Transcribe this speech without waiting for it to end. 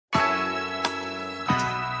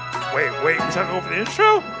Wait, we talking over the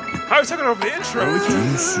intro? How are we talking over the intro?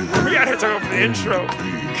 We out here talking over the intro.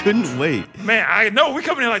 You couldn't wait. Man, I know we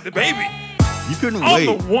coming in like the baby. You couldn't On wait.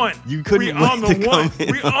 the one. You couldn't we wait on the to one. come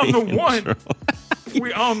in We on the one. intro.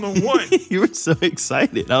 We on the one. You were so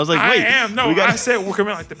excited. I was like, I wait. am. No, I said we're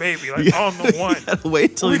coming like the baby. Like on the one. You gotta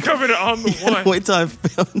wait till We coming in on the one. Wait till I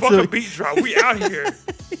fell Fuck into a beat drop. We out here.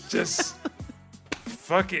 Just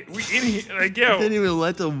fuck it. We in here. Like, yo. Didn't even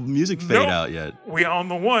let the music fade Nope. out yet. We on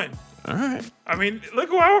the one. All right. I mean, look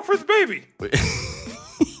who I work for the baby.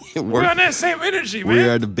 We're on that same energy, man. We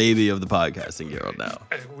are the baby of the podcasting world now.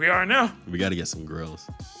 We are now. We got to get some grills.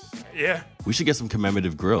 Yeah. We should get some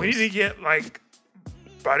commemorative grills. We need to get like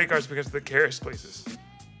bodyguards because of the Karis places.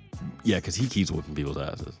 Yeah, because he keeps whipping people's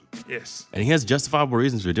asses. Yes. And he has justifiable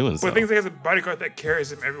reasons for doing so. But the thing is, he has a bodyguard that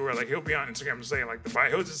carries him everywhere. Like, he'll be on Instagram saying, like,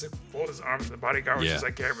 he'll just fold his arms and the bodyguard will just,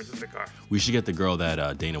 like, carry him into the car. We should get the girl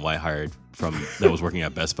that Dana White hired that was working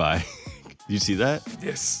at Best Buy. Did you see that?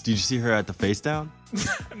 Yes. Did you see her at the face down?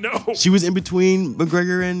 No. She was in between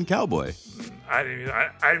McGregor and Cowboy. I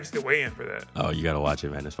didn't see the weigh-in for that. Oh, you got to watch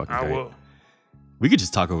it, man. It's fucking I great. will. We could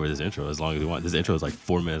just talk over this intro as long as we want. This intro is like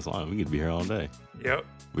 4 minutes long. We could be here all day. Yep.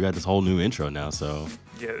 We got this whole new intro now, so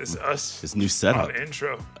Yeah, this is us. this new setup. On the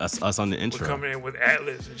intro. Us on the intro. We're coming in with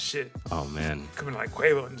ad-libs and shit. Oh, man. Coming like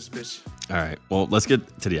Quavo in this bitch. All right. Well, let's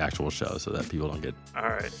get to the actual show so that people don't get... All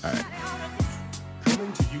right. All right.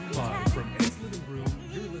 Coming to you live from Ed's living room,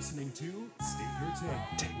 you're listening to State Your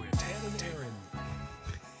Take with Ann and Aaron.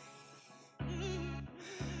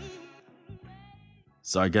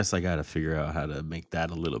 So I guess I got to figure out how to make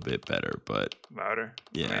that a little bit better, but Louder.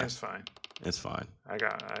 Yeah. Man, it's fine. it's fine. I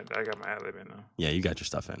got my ad-lib in now. Yeah, you got your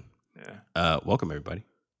stuff in. Yeah. Welcome, everybody,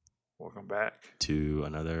 Welcome back. to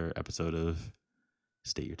another episode of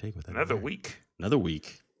State Your Take with Ed and Another Aaron. week. Another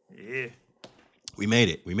week. Yeah. We made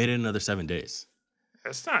it. We made it another 7 days.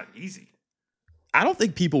 That's not easy. I don't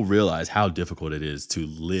think people realize how difficult it is to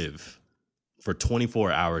live for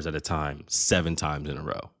 24 hours at a time, 7 times in a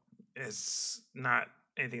row. It's not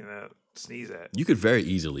anything to sneeze at. You could very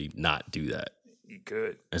easily not do that. You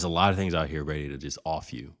could. There's a lot of things out here ready to just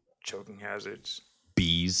off you. Choking hazards.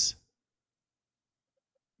 Bees.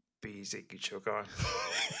 Bees that you choke on.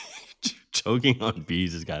 Choking on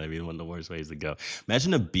bees has got to be one of the worst ways to go.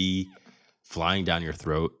 Imagine a bee flying down your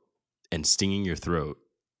throat and stinging your throat,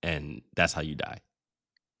 and that's how you die.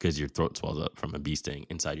 Because your throat swells up from a bee sting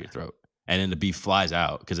inside your throat. And then the bee flies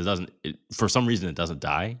out because for some reason it doesn't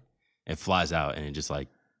die. It flies out and it just like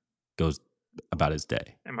goes about its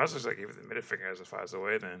day. And might as well just like give it the middle finger as it flies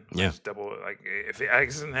away then. Like, Yeah. just double, like, if it, I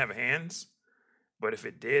guess it doesn't have hands, but if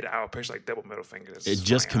it did, I would picture like double middle finger. that's It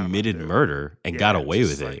just flying out of committed there. murder and Yeah, got away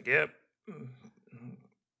just with like, it. Yep.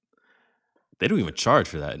 They don't even charge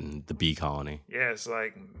for that in the bee colony. Yeah, it's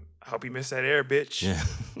like, I hope you missed that air, bitch. Yeah.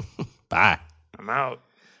 Bye. I'm out.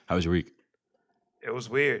 How was your week? It was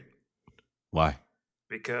weird Why?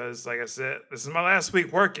 because, like I said, this is my last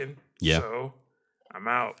week working. Yeah. So I'm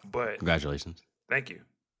out, but Congratulations. thank you.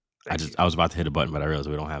 I was about to hit a button, but I realized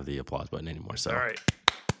we don't have the applause button anymore. So All right.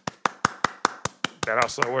 That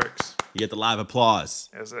also works. you get the live applause.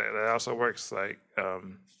 That also works. Like,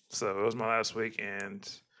 so it was my last week, and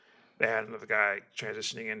they had another guy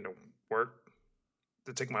transitioning into work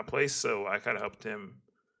to take my place. So I kind of helped him.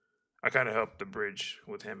 I kind of helped the bridge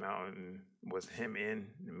with him out and with him in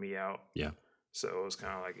and me out. Yeah. So it was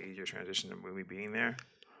kind of like an easier transition than me being there.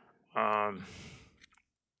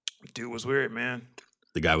 Dude was weird, man.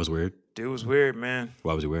 The guy was weird. Dude was weird, man.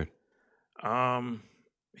 Why was he weird?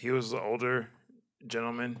 He was an older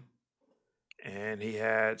gentleman, and he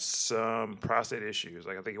had some prostate issues.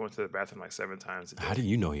 Like, I think he went to the bathroom like 7 times a day. How do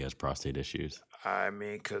you know he has prostate issues? I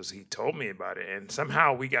mean, because he told me about it, and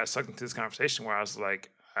somehow we got sucked into this conversation where I was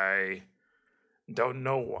like, I don't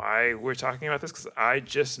know why we're talking about this because I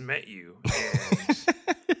just met you, and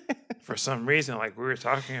for some reason, like, we were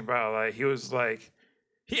talking about, like, he was like,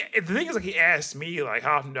 the thing is, like, he asked me, like,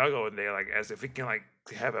 how often do I go in there, like, as if he can, like,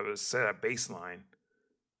 have a set a baseline.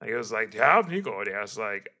 Like, it was like, how often do you go in there? I was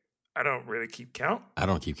like, I don't really keep count. I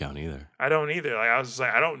don't keep count either. I don't either. Like, I was just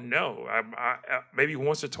like, I don't know. I maybe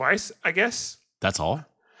once or twice, I guess. That's all?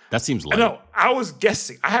 That seems light. No, I was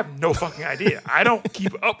guessing. I have no fucking idea. I don't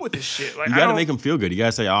keep up with this shit. Like, You got to make him feel good. You got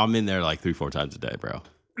to say, oh, I'm in there like 3-4 times a day, bro.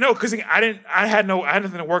 No, because I had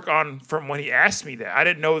nothing to work on from when he asked me that. I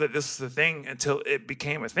didn't know that this was the thing until it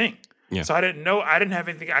became a thing. Yeah. So I didn't know. I didn't have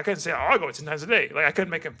anything. I couldn't say, oh, I go 10 times a day. Like, I couldn't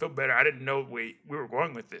make him feel better. I didn't know we were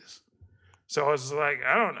going with this. So I was like,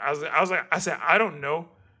 I said, I don't know,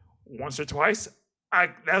 once or twice.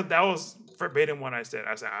 That was verbatim what I said.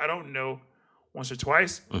 I said, I don't know, once or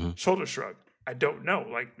twice. Mm-hmm. Shoulder shrug. I don't know.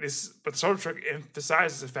 Like this, but Soul Truck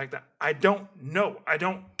emphasizes the fact that I don't know. I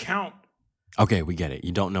don't count. Okay, we get it.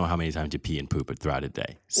 You don't know how many times you pee and poop throughout a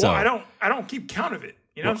day. So Well, I don't keep count of it.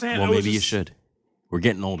 You know what I'm saying? Well, It was maybe you just- should. We're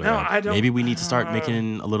getting older. No, Ed. I don't- Maybe we need to start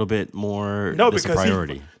making a little bit more No, this a because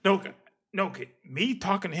priority. no. Okay. Me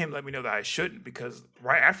talking to him let me know that I shouldn't, because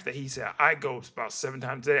right after that he said I go about 7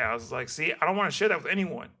 times a day. I was like, see, I don't want to share that with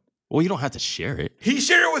anyone. Well, you don't have to share it. He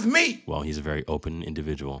shared it with me. Well, he's a very open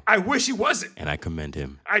individual, I wish he wasn't. and I commend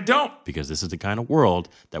him I don't. because this is the kind of world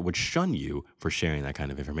that would shun you for sharing that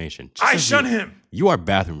kind of information. Just I as shun you, him. You are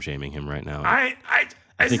bathroom shaming him right now. I I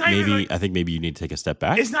it's think not even maybe like- I think maybe you need to take a step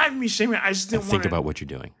back it's not even me shaming. I just and didn't think want about what you're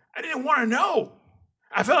doing. I didn't want to know.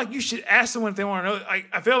 I feel like you should ask someone if they want to know. Like,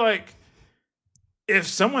 I feel like if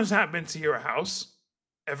someone's not been to your house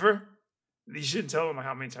ever, you shouldn't tell them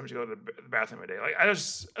how many times you go to the bathroom a day. Like,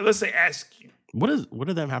 unless they ask you. What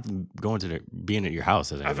do them have to go into being at your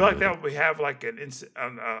house? I feel like that we have like a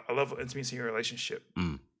level of intimacy in your relationship.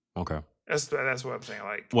 Okay. That's what I'm saying.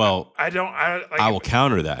 Like, Well, I I will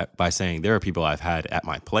counter that by saying there are people I've had at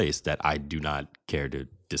my place that I do not care to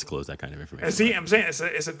disclose that kind of information. And see, I'm saying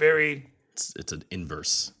it's a very It's an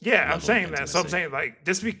inverse. yeah. level I'm of saying that. So I'm intimacy. saying like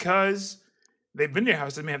just because they've been to your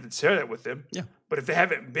house doesn't mean you have to share that with them. Yeah. But if they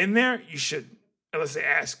haven't been there, you should, unless they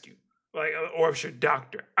ask you, like, or if it's your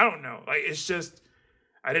doctor. I don't know. Like, it's just,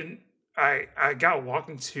 I got walked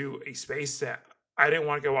into a space that I didn't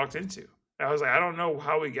want to get walked into. And I was like, I don't know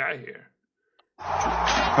how we got here.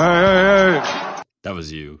 That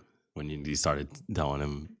was you when you started telling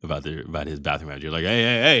him about his bathroom habit. You're like,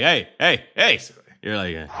 hey. Basically, You're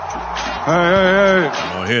like,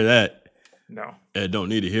 I don't hear that. no, Ed don't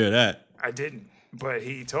need to hear that. I didn't. But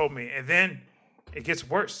he told me, and then it gets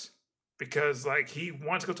worse because like he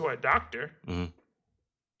wants to go to a doctor, Mhm.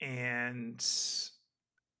 and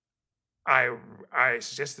I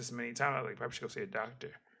suggest this many times. I was like, probably should go see a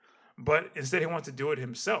doctor, but instead he wants to do it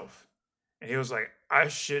himself, and he was like, I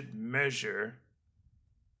should measure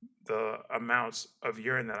the amounts of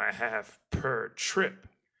urine that I have per trip,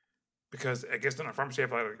 because I guess in a pharmacy they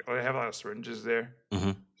have a lot of syringes there,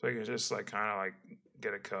 Mhm. so you can just like kind of like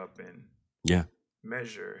get a cup and Yeah.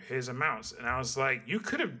 measure his amounts. And I was like, you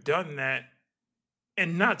could have done that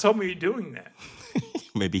and not told me you're doing that.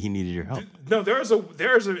 Maybe he needed your help. No, there's a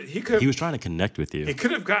he could He was trying to connect with you he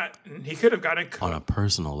could have gotten a cup. on a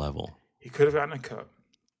personal level. He could have gotten a cup.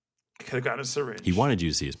 He could have gotten a syringe. He wanted you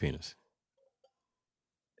to see his penis.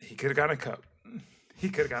 He could have gotten a cup. He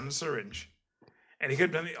could have gotten a syringe. And he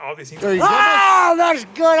could have done all these things. Oh, that's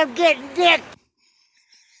good. I'm getting dick.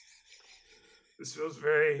 This feels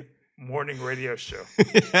very morning radio show.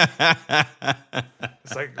 It's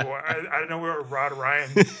It's like, well, I don't know where Rod Ryan.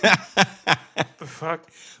 The fuck?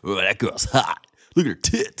 Oh, that girl's hot. Look at her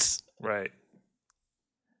tits. Right.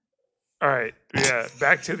 All right. Yeah.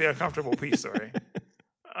 Back to the uncomfortable pee story.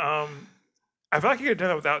 I feel like he could have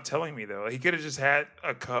done it without telling me though. He could have just had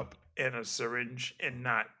a cup and a syringe and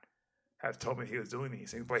not have told me he was doing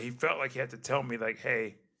these things. But he felt like he had to tell me, like,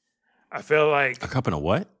 hey, I feel like A cup and a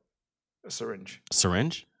what? a syringe.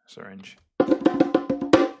 Syringe? Syringe.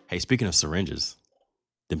 Hey, speaking of syringes,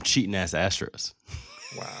 them cheating ass Astros.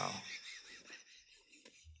 Wow.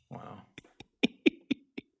 Wow.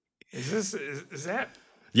 Is that?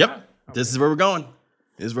 Yep. This is where we're going.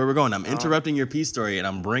 This is where we're going. I'm interrupting your peace story and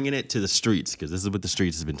I'm bringing it to the streets because this is what the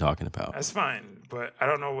streets has been talking about. That's fine, but I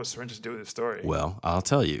don't know what syringes do with the story. Well, I'll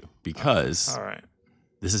tell you because All right.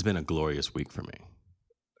 this has been a glorious week for me.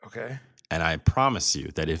 Okay. And I promise you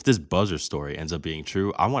that if this buzzer story ends up being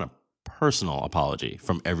true, I want a personal apology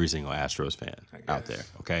from every single Astros fan out there.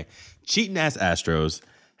 Okay. Cheating ass Astros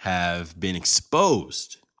have been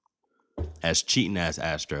exposed as cheating ass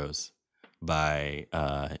Astros by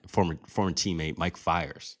former teammate Mike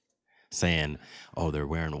Fiers, saying, "Oh, they're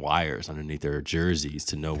wearing wires underneath their jerseys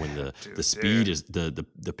to know when the speed is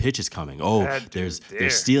the pitch is coming. Oh, That dude they're there.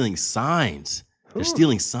 stealing signs. They're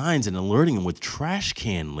stealing signs and alerting them with trash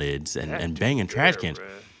can lids and That dude banging trash there, cans. bruh.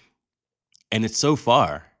 And it's so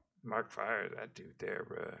far. Mark Fire, that dude there,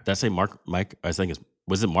 bro. Did I say Mike? I was thinking,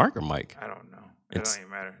 was it Mark or Mike? I don't know. It It's- don't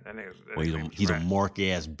even matter. That nigga. Well, he's a mark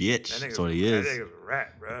ass bitch. That's what he is. That nigga's a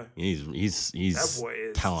rat, bro. He's That boy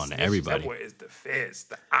is telling snitch. everybody. That boy is the feds,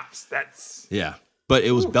 the ops. That's Yeah. But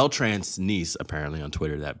it was Beltran's niece apparently on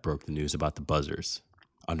Twitter that broke the news about the buzzers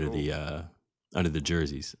under the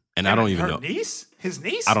jerseys. And I don't even her know. niece? His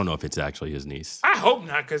niece? I don't know if it's actually his niece. I hope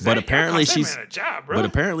not, because But apparently she's a job, bro. But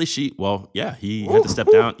apparently he had to step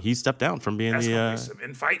down. He stepped down from being That's gonna be some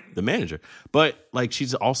infighting. the manager. But like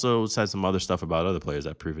she's also said some other stuff about other players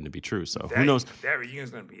that proven to be true. So who knows? That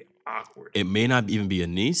reunion's gonna be awkward. It may not even be a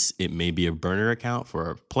niece. It may be a burner account for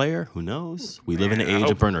a player. Who knows? We live in an Man, I age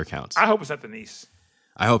hope- of burner accounts. I hope it's not the niece.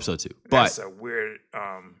 I hope so too. But That's a weird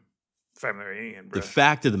family reunion, bro. the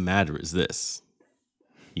fact of the matter is this.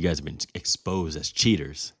 You guys have been exposed as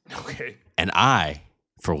cheaters. Okay. And I,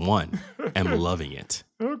 for one, am loving it.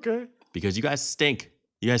 Okay. Because you guys stink.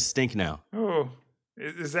 You guys stink now. Oh,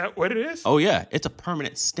 is that what it is? Oh, yeah. It's a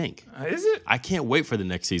permanent stink. Is it? I can't wait for the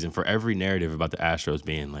next season for every narrative about the Astros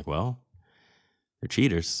being like, well, they're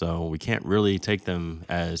cheaters, so we can't really take them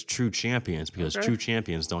as true champions because Okay. true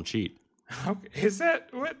champions don't cheat. Okay. Is that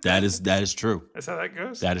what? That is true. That's how that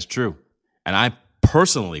goes? That is true. And I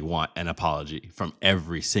personally want an apology from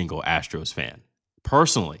every single Astros fan.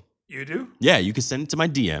 Personally. You do? Yeah, you can send it to my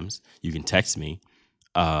DMs. You can text me.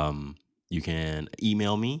 You can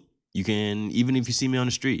email me. You can, even if you see me on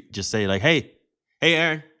the street, just say like, hey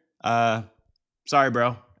Aaron, sorry,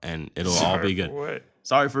 bro. And it'll all be good. What?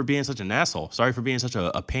 Sorry for being such an asshole. Sorry for being such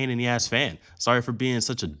a pain in the ass fan. Sorry for being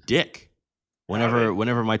such a dick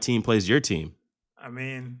whenever my team plays your team. I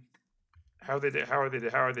mean, how are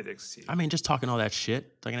they dicks to you? I mean, just talking all that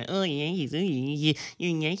shit. Talking, oh, Yankees, you're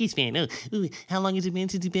a Yankees fan. Oh, how long has it been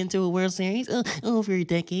since you've been to a World Series? Over a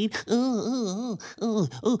decade.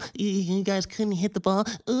 You guys couldn't hit the ball.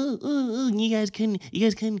 You guys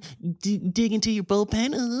couldn't dig into your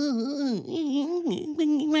bullpen.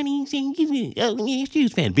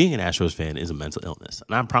 Astros fan. Being an Astros fan is a mental illness,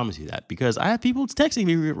 and I promise you that because I have people texting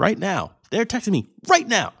me right now. They're texting me right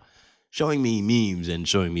now, showing me memes and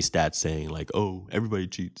showing me stats saying like, "Oh, everybody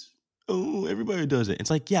cheats. Oh, everybody does it." It's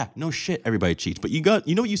like, yeah, no shit, everybody cheats. But you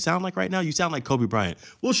know what you sound like right now? You sound like Kobe Bryant.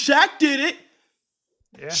 Well, Shaq did it.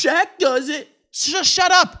 Yeah. Shaq does it.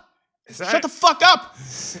 Shut up. Is Shut the fuck up.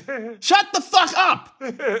 Shut the fuck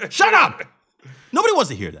up. Shut up. Nobody wants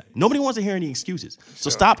to hear that. Nobody wants to hear any excuses. So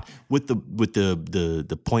stop with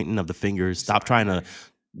the pointing of the fingers. Stop trying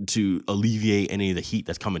to alleviate any of the heat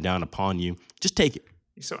that's coming down upon you. Just take it.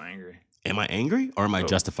 You're so angry. Am I angry or am I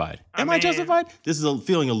justified? I Am I mean- justified? This is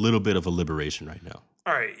feeling a little bit of a liberation right now.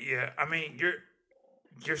 All right, yeah. I mean,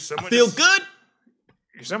 you're somewhat Feel good.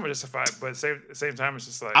 You're somewhat justified, but at the same time, it's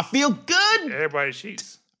just like I feel good. everybody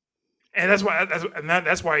cheats, and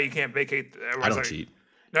that's why you can't vacate. I don't cheat.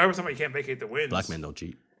 No, every time you can't vacate the wins. Black men don't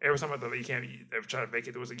cheat. Every time you can't ever try to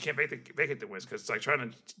vacate the wins. You can't vacate the wins because it's like trying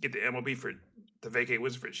to get the MLB to vacate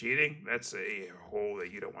wins for cheating. That's a hole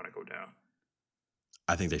that you don't want to go down.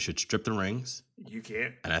 I think they should strip the rings, You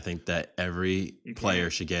can't. and I think that every You player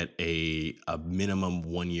can't. should get a minimum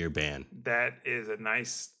 1 year ban. That is a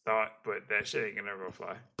nice thought, but that shit ain't gonna never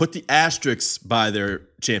fly. Put the asterisks by their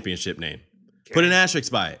championship name. Put an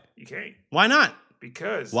asterisk by it. You can't Why not?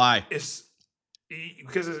 because Why?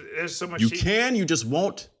 Because there's so much. You cheating. can, you just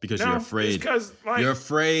won't because No, you're it's afraid. because like You're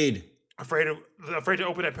afraid. afraid to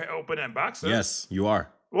open that box. Up. Yes, you are.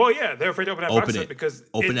 Well, yeah, they're afraid to open that Open box it. up because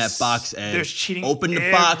Open that it's- box, Ed. There's cheating. Open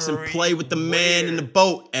the box and play with the man in the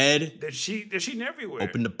boat, Ed. They're cheating everywhere.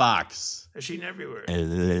 Open the box. They're cheating everywhere.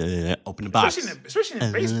 Open the box. Especially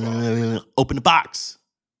in baseball. Open the box.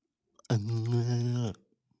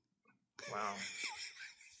 Wow.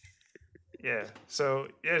 Yeah. So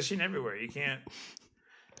yeah, it's cheating everywhere. You can't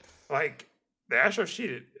like the Astros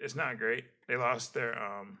cheated. It's not great. They lost their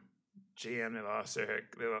GM. They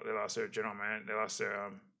lost their general manager. They lost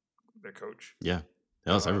their coach. Yeah,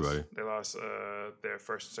 they lost everybody. They lost their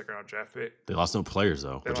first and second round draft pick. They lost no players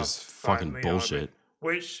though, They which lost is $5 fucking million bullshit.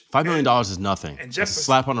 Which $5 million is nothing. and It's Jeff a was-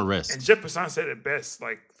 slap on the wrist. And Jeff Passan said it best.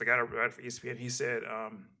 Like the guy that wrote for ESPN, he said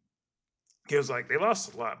he was like they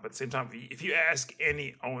lost a lot, but at the same time, if you ask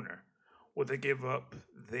any owner, would they give up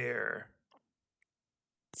their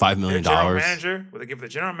 $5 million. general manager? Would they give up the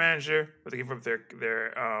general manager? Would they give up their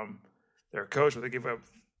coach? Would they give up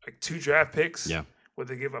like 2 draft picks? Yeah, Would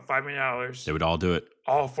they give up $5 million? they would all do it.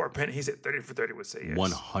 All for a penny. He said 30 for 30 would say yes.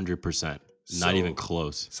 100%. So- Not even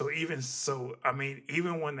close. So I mean,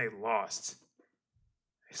 even when they lost,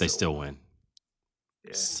 They still win.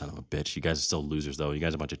 yeah, Son of a bitch. You guys are still losers, though. You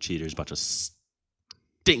guys are a bunch of cheaters, a bunch of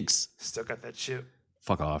stinks. still got that chip.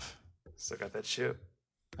 Fuck off. Still got that chip.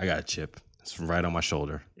 I got a chip. It's right on my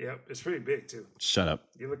shoulder. Yep, it's pretty big too. Shut up.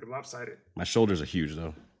 You're looking lopsided, My shoulders are huge,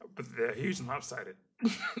 though. but they're huge and lopsided.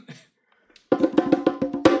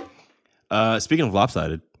 Speaking of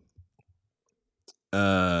lopsided,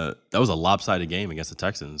 that was a lopsided game against the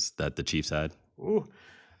Texans that the Chiefs had. Ooh,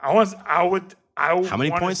 I How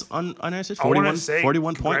many points unanswered? I want 41, to say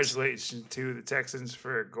 41 points? congratulations to the Texans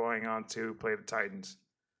for going on to play the Titans.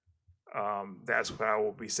 That's what I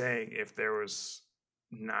will be saying if there was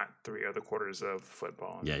not 3 other quarters of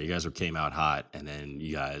football. Yeah, you guys came out hot, and then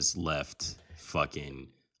you guys left fucking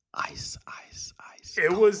ice.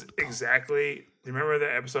 It was exactly. Remember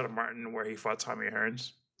the episode of Martin where he fought Tommy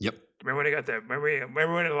Hearns? Yep. Remember when he got that?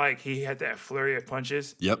 Remember when he had that flurry of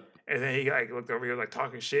punches? Yep. And then he looked over here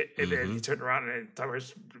talking shit, and then Mm-hmm. he turned around and then Tommy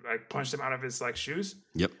Hearns punched him out of his shoes.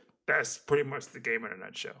 Yep. That's pretty much the game in a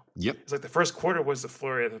nutshell. Yep. It's the first quarter was the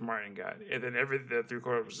flurry that Martin got, and then the 3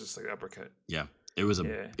 quarters was just uppercut. Yeah. It was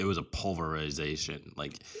a pulverization.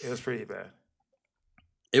 It was pretty bad.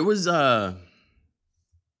 It was I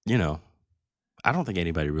don't think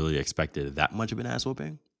anybody really expected that much of an ass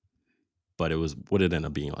whooping. But it was what it ended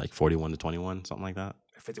up being 41-21, something like that.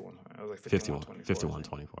 51. It was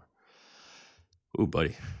 51-24. Ooh,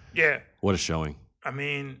 buddy. Yeah. What a showing. I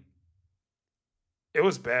mean, it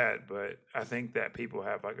was bad, but I think that people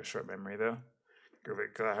have a short memory though.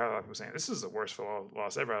 Because I heard a lot of people saying this is the worst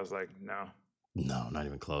loss ever. I was like, no, not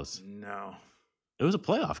even close. no. It was a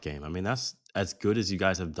playoff game. I mean, that's as good as you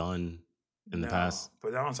guys have done in the past.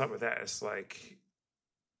 But on top of that, it's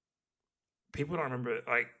people don't remember.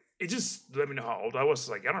 It just let me know how old I was. It's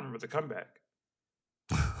y'all don't remember the comeback.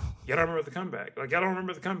 Y'all don't remember the comeback. Y'all don't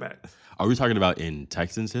remember the comeback. Are we talking about in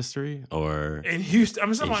Texans history or In Houston,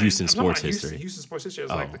 I'm talking in Houston about sports Houston, history? Houston sports history.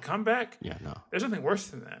 It was the comeback. Yeah, no. There's nothing worse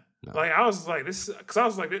than that. No. I was this because I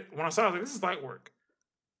was when I saw it, I was this is light work.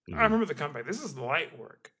 Mhm. I remember the comeback. This is light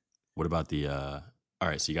work. What about the all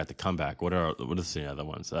right, so you got the comeback. What are the other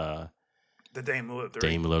ones? The Dame Lillard 3.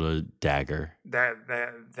 Dame Lillard dagger.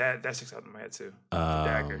 That sticks out in my head too. The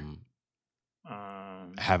dagger.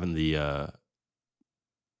 Having the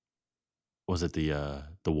was it the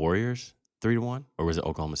Warriors 3-1 or was it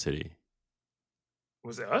Oklahoma City?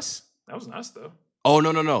 Was it us? That wasn't us though. Oh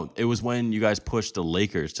no. It was when you guys pushed the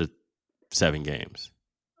Lakers to 7 games.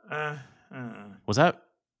 Was that?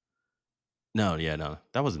 No,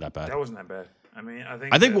 that wasn't that bad. That wasn't that bad. I mean,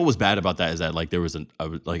 I think what was bad about that is that there was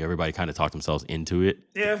everybody kind of talked themselves into it.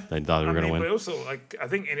 Yeah, They thought they were gonna win. But also, I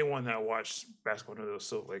think anyone that watched basketball knows those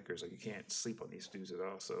still Lakers. You can't sleep on these dudes at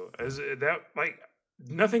all. So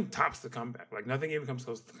nothing tops the comeback. Nothing even comes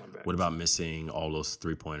close to the comeback. What about missing all those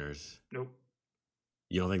 3-pointers? Nope.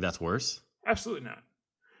 You don't think that's worse? Absolutely not,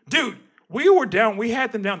 dude. We were down. We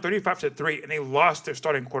had them down 35-3, and they lost their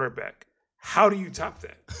starting quarterback. How do you top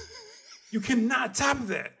that? You cannot top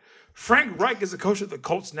that. Frank Reich is the coach of the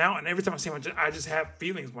Colts now, and every time I see him, I just have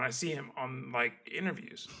feelings when I see him on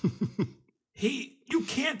interviews. You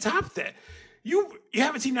can't top that. You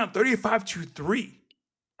have a team now 35-3,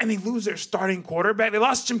 and they lose their starting quarterback. They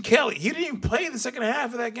lost Jim Kelly. He didn't even play the second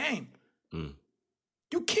half of that game.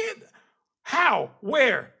 You can't. How?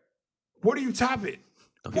 Where? Where do you top it?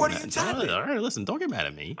 Where do you top it? All right, listen, don't get mad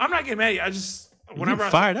at me. I'm not getting mad at you. I just whenever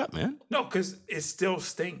You're fired up, man. No, because it still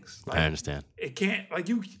stings. I understand. It can't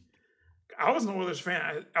I was an Oilers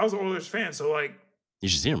fan. I was an Oilers fan, so you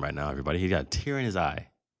should see him right now, everybody. He got a tear in his eye.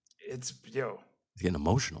 He's getting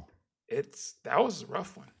emotional. That was a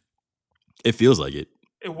rough one. It feels like it.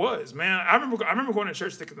 It was, man. I remember going to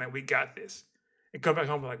church thinking that we got this, and come back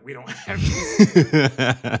home we don't have this.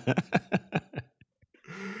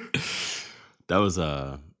 That was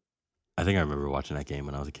I think I remember watching that game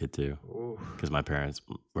when I was a kid too, because my parents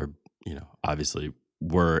were, obviously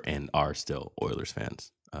were and are still Oilers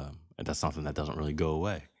fans, and that's something that doesn't really go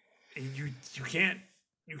away. You can't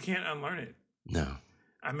unlearn it. No.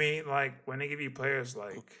 I mean, when they give you players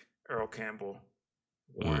like Earl Campbell,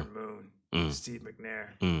 Warren Moon, Steve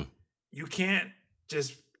McNair, you can't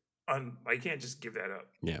just you can't just give that up.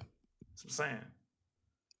 Yeah, that's what I'm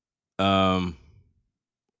saying.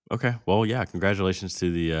 Okay. Well, yeah. Congratulations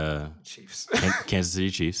to the Chiefs, Kansas City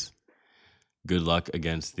Chiefs. Good luck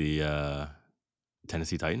against the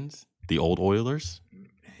Tennessee Titans, the old Oilers.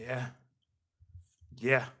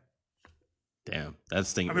 Yeah. Damn, that's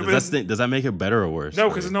sting. I mean, does that make it better or worse? No,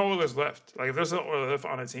 because there's no Oilers left. If there's no Oilers left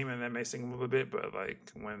on a team, and that may sting a little bit, but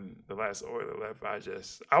when the last Oiler left,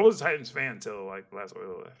 I was a Titans fan until the last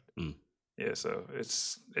Oiler left. Yeah, so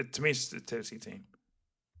to me, it's the Tennessee team.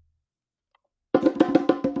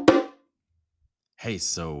 Hey,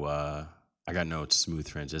 so I got no smooth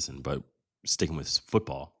transition, but sticking with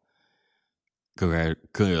football.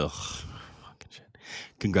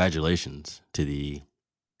 Congratulations to the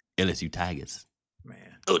LSU Tigers. Man.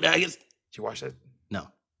 Oh, Tigers. Did you watch that? No.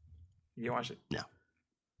 You didn't watch it? No.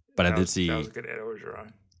 But I did see. That was a good Ed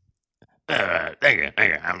Orgeron. Thank you.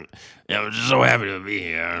 I'm just so happy to be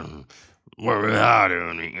here. Work really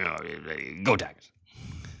hard. Go Tigers.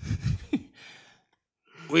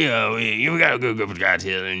 we got a good group of guys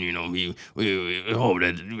here, and we hope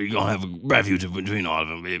that we're gonna have a bright future between all of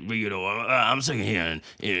them. But I'm sitting here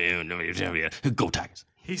and go Tigers.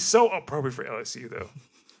 He's so appropriate for LSU though.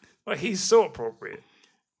 Like he's so appropriate.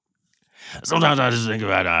 Sometimes I just think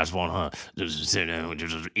about I just want to just sit there and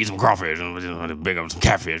just eat some crawfish and just pick up some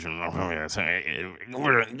catfish and go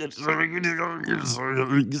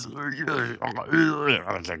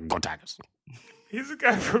Tigers. He's a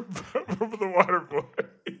guy from the Water Boy.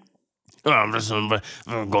 I'm just going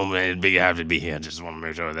to be happy to be here. Just want to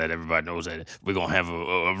make sure that everybody knows that we're going to have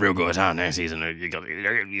a real good time next season.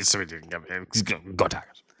 Go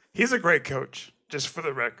Tigers. He's a great coach, just for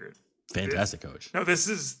the record. Fantastic coach. No, this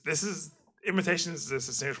is imitations. This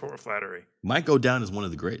is a form of flattery. Might go down as one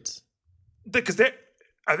of the greats. Because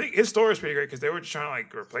I think his story is pretty great because they were just trying to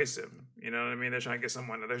like replace him. You know what I mean? They're trying to get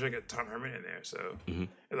someone. They're trying to get Tom Herman in there. So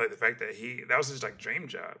like the fact that that was his like dream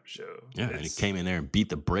job show. Yeah, and he came in there and beat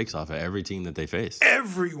the brakes off of every team that they faced.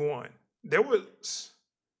 Everyone. There was,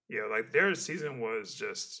 like their season was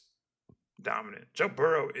just dominant. Joe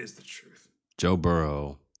Burrow is the truth. Joe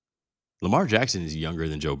Burrow. Lamar Jackson is younger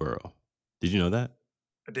than Joe Burrow. Did you know that?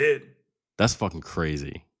 I did. That's fucking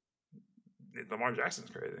crazy. Lamar Jackson's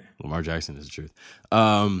crazy. Lamar Jackson is the truth.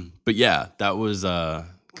 But yeah, that was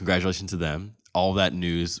congratulations to them. All that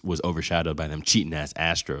news was overshadowed by them cheating ass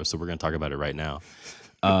Astros. So we're going to talk about it right now.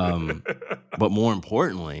 But more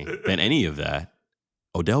importantly than any of that,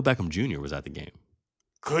 Odell Beckham Jr. was at the game.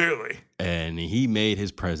 Clearly. And he made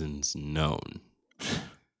his presence known.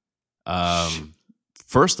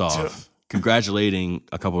 First off, congratulating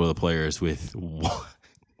a couple of the players with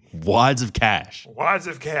wads of cash. Wads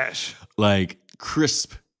of cash. Like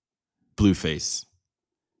crisp blue face.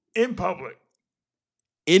 In public.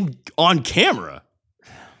 On camera.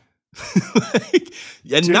 And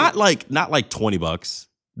Dude. not like $20,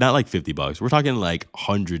 not like $50. We're talking like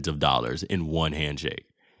hundreds of dollars in one handshake.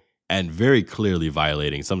 And very clearly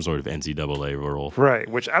violating some sort of NCAA rule. Right,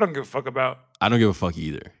 which I don't give a fuck about. I don't give a fuck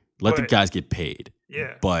either. Let the guys get paid.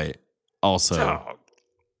 Yeah. But also dog,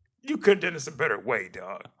 you could have done this a better way,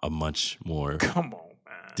 dog. A much more Come on,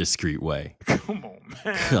 man. discreet way. Come on,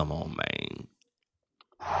 man. Come on, man.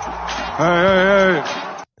 Hey.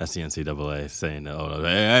 That's the NCAA saying, "Oh,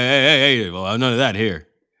 hey, well, none of that here."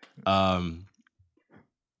 And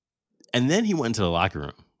then he went into the locker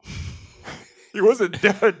room. He wasn't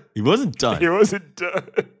done. He wasn't done. He wasn't done.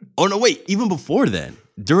 Oh no, wait! Even before then,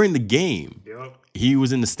 during the game, Yep. he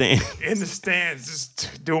was in the stand, In the stands,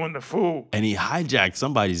 just doing the fool. and he hijacked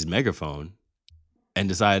somebody's megaphone and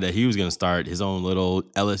decided that he was going to start his own little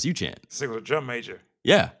LSU chant. Single drum major.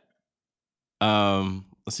 Yeah.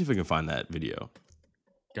 Let's see if we can find that video.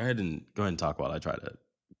 Go ahead and talk while I try to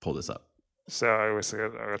pull this up. So I'm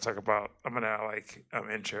gonna talk about. I'm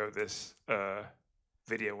gonna intro this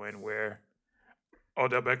video in where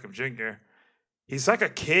Odell Beckham Jr. He's like a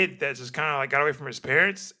kid that just kind of like got away from his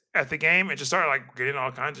parents at the game and just started like getting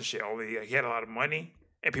all kinds of shit. Only he had a lot of money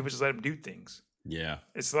and people just let him do things. Yeah.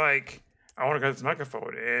 It's like I want to go to this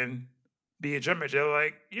microphone and be a drum major. They're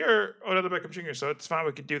like, you're Odell Beckham Jr., so it's fine.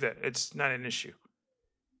 We could do that. It's not an issue,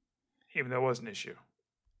 even though it was an issue.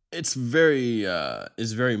 It's very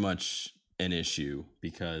much an issue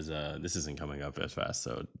because this isn't coming up as fast,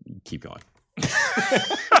 so keep going.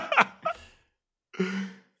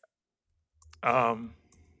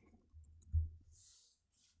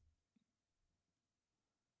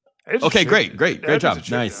 Okay, great job.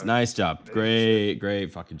 Nice job.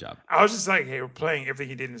 Great fucking job. I was just like, hey, we're playing everything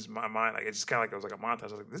he did in my mind. Like, it's just kind of like, it was like a montage.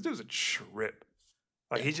 I was like, this dude's a trip.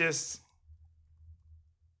 Like, he just,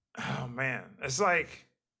 oh man. It's like,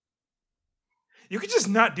 you could just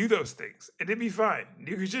not do those things and it'd be fine.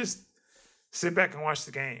 You could just sit back and watch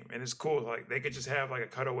the game and it's cool. Like, they could just have like a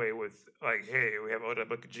cutaway with like, hey, we have Odell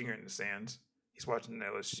Beckham Jr. in the stands. He's watching the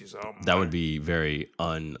LSU. So that would be very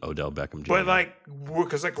un-Odell Beckham Jr. But like,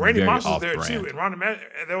 because like Randy Very Moss was there off-brand. too, and Ron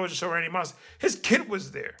they would just show Randy Moss. His kid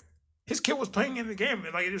was there. His kid was playing in the game,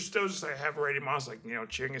 and like it was still just like have Randy Moss like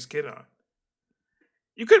cheering his kid on.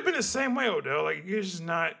 You could have been the same way, Odell. Like you just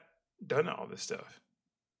not done all this stuff.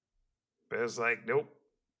 But it's like, nope.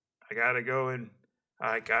 I gotta go and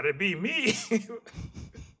I gotta be me.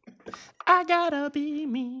 I gotta be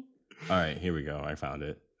me. All right, here we go. I found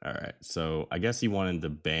it. All right. So I guess he wanted the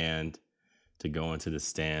band to go into the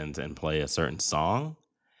stands and play a certain song,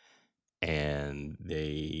 and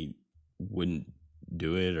they wouldn't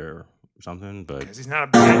do it or something. But Because he's not a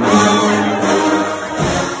band.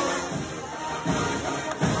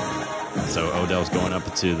 so Odell's going up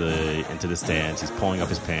into the stands. He's pulling up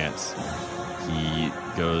his pants. He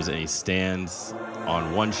goes and he stands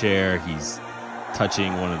on one chair. He's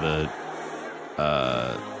touching one of the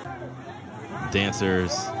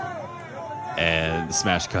dancers, and the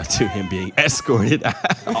smash cut to him being escorted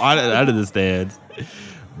out of the stands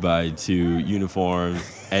by 2 uniforms.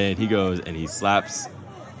 And he goes and he slaps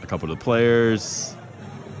a couple of the players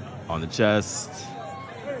on the chest.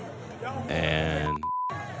 And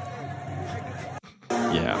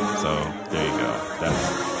yeah, so there you go.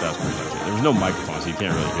 That's pretty much it. There was no microphone, so you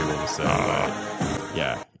can't really hear what was said. But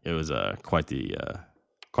yeah, it was quite the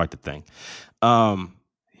thing. I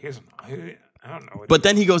don't know. But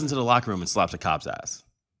then he goes into the locker room and slaps a cop's ass.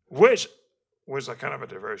 Which was like kind of a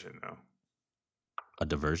diversion, though. A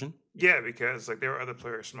diversion? Yeah, because like there were other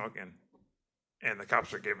players smoking, and the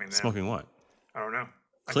cops were giving them Smoking what? I don't know.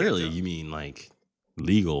 Clearly, you mean like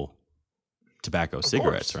legal tobacco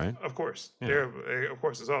cigarettes, right? Of course, Yeah. of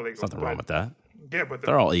course, it's all legal. There's nothing wrong with that. Yeah, but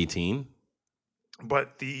They're all 18.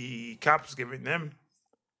 But the cops was giving them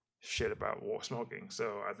shit about smoking,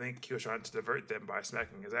 so I think he was trying to divert them by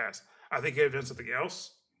smacking his ass. I think he had done something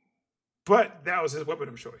else, but that was his weapon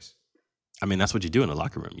of choice. I mean, that's what you do in a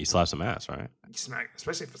locker room. You slap some ass, right? You smack,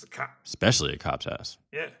 especially if it's a cop. Especially a cop's ass.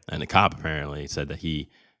 Yeah. And the cop apparently said that he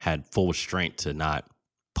had full restraint to not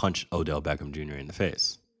punch Odell Beckham Jr. in the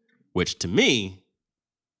face, which to me,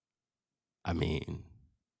 I mean,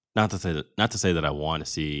 not to say that I want to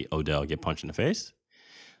see Odell get punched in the face,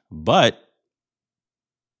 but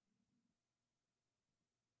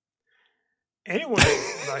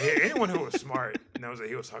Anyone who was smart knows that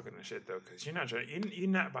he was talking the shit though, because you're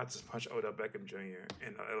not about to punch Odell Beckham Jr.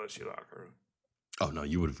 in the LSU locker room. oh no,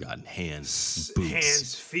 you would have gotten hands, boots,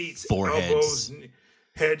 Hands, feet, foreheads. elbows,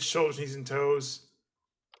 head, shoulders, knees, and toes.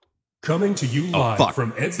 Coming to you live fuck.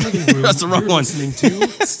 from Ed's living room. That's the wrong you're one. listening to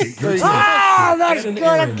State Your Take. Oh, with that's Ed and good.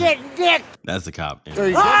 I'm Aaron. getting dick. That's the cop.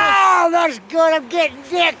 Oh, that's good. I'm getting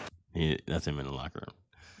dick. That's him in the locker room.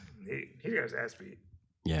 He got his ass beat.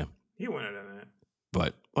 Yeah, He wouldn't have done that.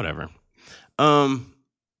 but whatever.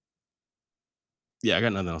 Yeah, I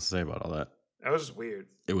got nothing else to say about all that. That was just weird.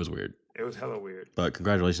 It was weird. It was hella weird. But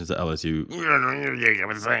congratulations to LSU.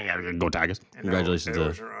 Go Tigers. And Congratulations Ed to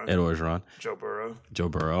Orgeron, Ed Orgeron, Joe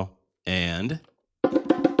Burrow. and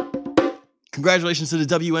congratulations to the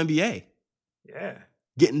WNBA Yeah.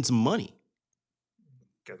 getting some money.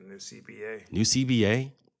 Got the new CBA. New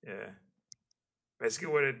CBA. Yeah. Basically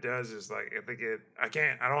what it does is like I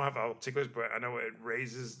don't have all the particulars, but I know it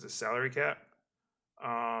raises the salary cap.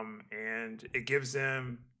 And it gives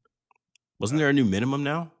them Wasn't there a new minimum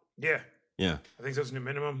now? yeah. Yeah. I think there's a new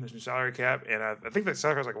minimum, there's a new salary cap, and I think the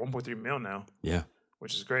salary cap is like 1.3 mil now, Yeah.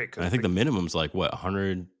 which is great. And I think the minimum's like what,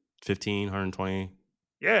 115, 120,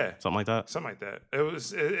 yeah, something like that. something like that.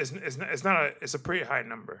 It's a pretty high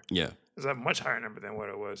number. Yeah. It's a much higher number than what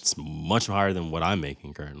it was. It's much higher than what I'm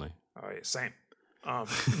making currently. Oh yeah, same.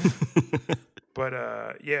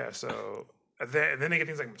 But yeah, so and then they get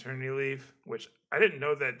things like maternity leave, which I didn't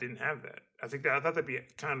know that didn't have that. I thought that'd be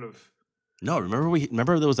kind of No,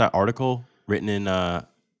 remember there was that article written in I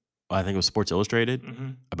think it was Sports Illustrated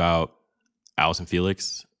about Allison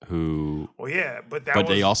Felix, who well, yeah, but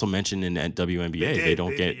they also mentioned in WNBA they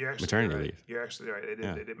don't get you're actually maternity right. leave. You're actually right.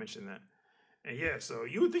 Yeah. They did mention that. And yeah, so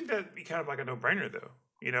you would think that'd be kind of like a no-brainer, though.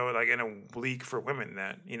 You know, like in a league for women,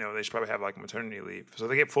 that they should probably have like maternity leave, so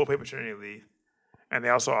they get full paid maternity leave, and they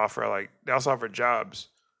also offer jobs,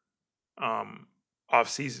 off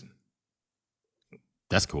season.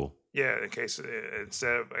 That's cool. Yeah, in case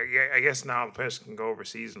instead of I guess now the players can go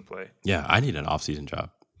overseas and play. Yeah, I need an off-season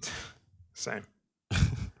job. Same.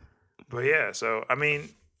 But yeah, so I mean,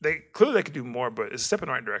 they could do more, but it's a step in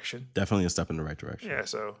the right direction. Definitely a step in the right direction. Yeah,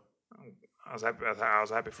 so I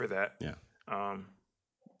was happy for that. Yeah. I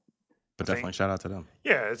But think- definitely shout out to them.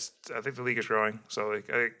 Yeah, I think the league is growing. So like,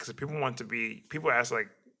 because people want to be like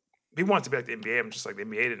the NBA. I'm just like the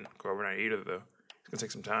NBA didn't go overnight either, though. It's gonna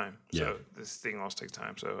take some time. Yeah. So this thing also takes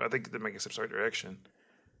time. So I think they're making steps in the right direction.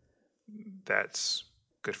 That's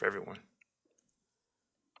good for everyone.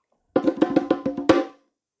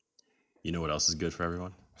 You know what else is good for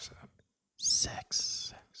everyone? So,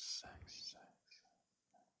 Sex.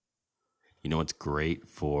 You know what's great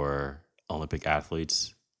for Olympic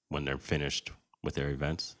athletes when they're finished with their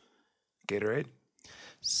events? Gatorade,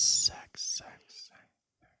 Sex.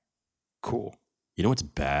 cool. You know what's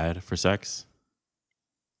bad for sex?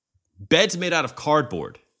 Beds made out of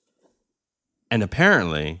cardboard. And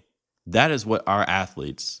apparently, that is what our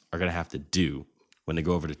athletes are going to have to do when they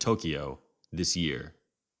go over to Tokyo this year.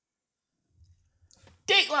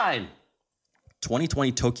 Dateline!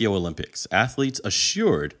 2020 Tokyo Olympics. Athletes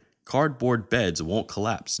assured cardboard beds won't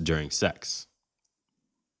collapse during sex.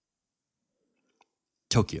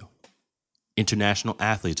 Tokyo. International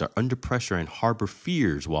athletes are under pressure and harbor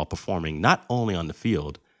fears while performing not only on the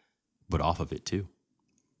field, but off of it too.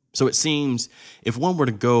 So it seems if one were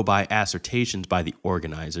to go by assertions by the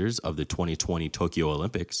organizers of the 2020 Tokyo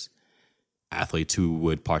Olympics, athletes who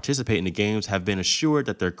would participate in the games have been assured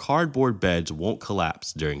that their cardboard beds won't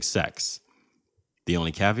collapse during sex. The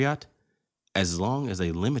only caveat? As long as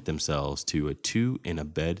they limit themselves to a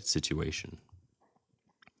 2-in-a-bed situation.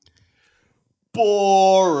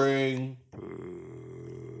 Boring.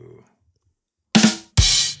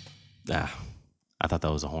 I thought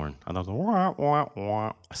that was a horn. I thought it was wah, wah,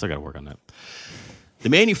 wah. I still got to work on that. The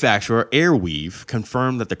manufacturer, Airweave,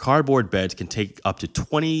 confirmed that the cardboard beds can take up to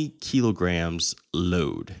 20 kilograms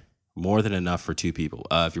load, more than enough for 2 people.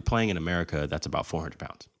 If you're playing in America, that's about 400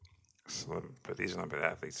 pounds. But these Olympic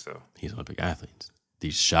athletes, though. These Olympic athletes.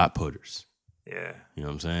 These shot putters. Yeah. You know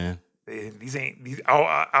what I'm saying?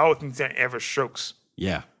 I would think these aren't average strokes.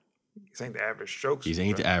 Yeah. These ain't the average strokes. These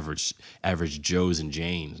ain't the average Joes and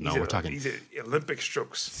Janes. No, we're talking. These are Olympic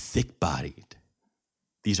strokes. Thick-bodied.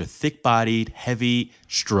 These are thick-bodied, heavy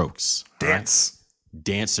strokes. Dance. Right?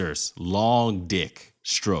 Dancers. Long dick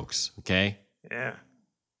strokes. Okay? Yeah.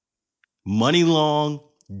 Money long,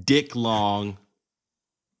 dick long.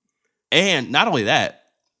 And not only that,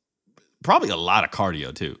 probably a lot of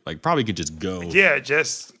cardio too. Like probably could just go. Yeah,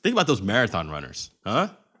 just think about those marathon runners. Huh?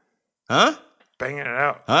 Huh? Banging it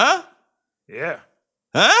out. Huh? Yeah.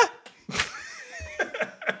 Huh?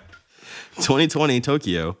 2020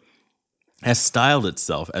 Tokyo has styled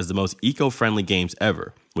itself as the most eco-friendly games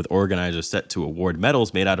ever, with organizers set to award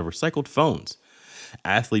medals made out of recycled phones.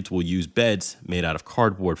 Athletes will use beds made out of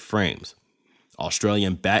cardboard frames.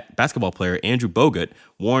 Australian basketball player Andrew Bogut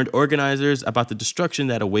warned organizers about the destruction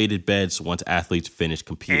that awaited beds once athletes finished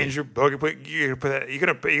competing. Andrew Bogut, you're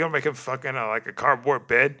gonna make him fucking like a cardboard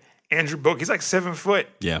bed. Andrew Bogut, he's like 7 foot.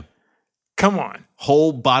 Yeah. Come on.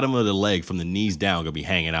 Whole bottom of the leg from the knees down gonna be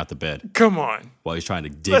hanging out the bed. Come on. While he's trying to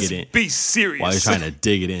dig Let's it in. Be serious. While he's trying to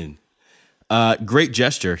dig it in. Great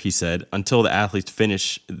gesture, he said, until the athletes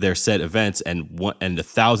finish their said events and the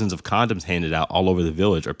thousands of condoms handed out all over the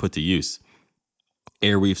village are put to use.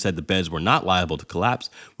 Airweave said the beds were not liable to collapse.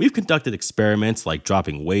 We've conducted experiments like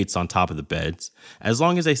dropping weights on top of the beds. As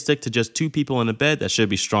long as they stick to just 2 people in a bed, that should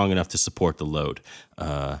be strong enough to support the load.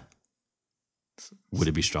 Would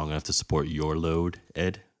it be strong enough to support your load,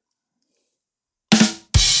 Ed?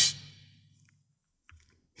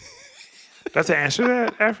 That's the answer to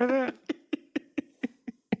that after that?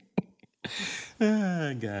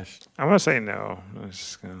 Gosh. I'm going to say no. I'm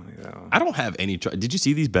just gonna leave that one. I don't have any Did you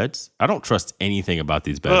see these beds? I don't trust anything about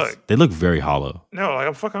these beds. Look. They look very hollow. No, like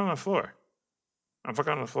I'm fucking on the floor.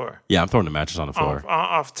 Yeah, I'm throwing the mattress on the floor.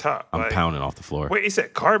 Off top. I'm pounding off the floor. Wait, is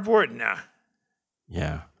that cardboard? Nah.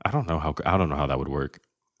 Yeah, I don't know how that would work.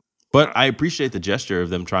 But I appreciate the gesture of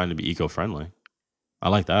them trying to be eco-friendly. I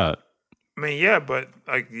like that. I mean, yeah, but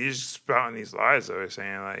like you're just spouting these lies though,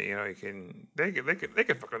 saying like, you know, they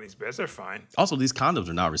can fuck on these beds, they're fine. Also, these condoms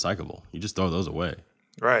are not recyclable. You just throw those away.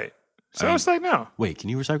 Right. So it's like no. Wait, can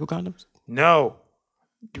you recycle condoms? No.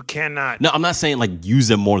 You cannot. No, I'm not saying like use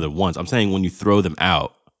them more than once. I'm saying when you throw them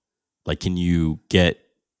out, like can you get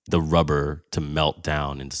the rubber to melt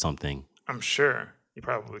down into something? I'm sure you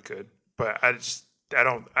probably could. But I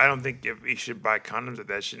don't think if you should buy condoms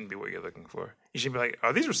that shouldn't be what you're looking for. You should be like,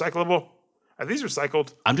 are these recyclable? Are these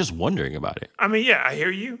recycled? I'm just wondering about it. I mean, yeah, I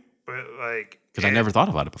hear you, but like, because I never thought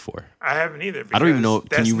about it before. I haven't either. I don't even know.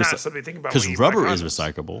 That's not something to think about. Because rubber is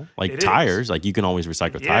recyclable, like tires. Like you can always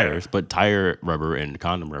recycle tires, but tire rubber and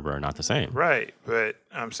condom rubber are not the same. Right, but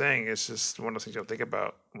I'm saying it's just one of those things you'll think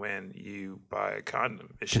about when you buy a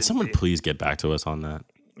condom. Can someone please get back to us on that?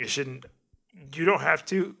 You shouldn't. You don't have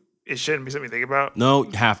to. It shouldn't be something you think about. No,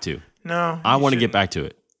 you have to. No, I want to get back to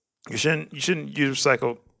it. You shouldn't use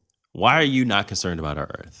recycled. Why are you not concerned about our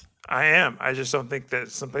Earth? I am. I just don't think that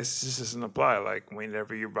some places this doesn't apply. Like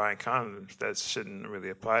whenever you're buying condoms, that shouldn't really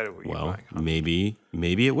apply to where you're buying condoms.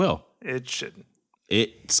 Maybe it will. It shouldn't.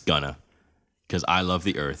 It's gonna. Because I love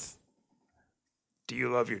the Earth. Do you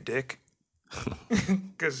love your dick?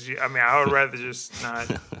 Because I would rather just not.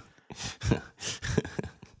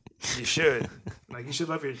 You should. Like you should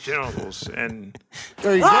love your genitals and.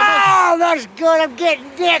 Oh, that's good. I'm getting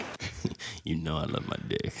dick. You know I love my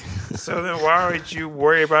dick. So then, why would you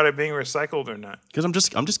worry about it being recycled or not? Because I'm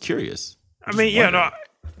just curious.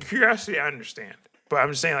 Curiosity I understand, but I'm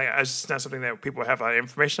just saying like it's not something that people have a lot of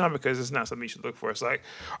information on because it's not something you should look for. It's like,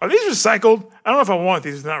 are these recycled? I don't know if I want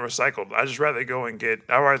these. Not recycled. I just rather go and get.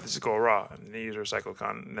 I'd rather just go raw and use recycled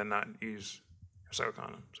condom than not use recycled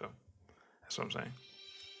condom. So that's what I'm saying.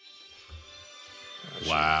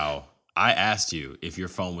 Wow. I asked you if your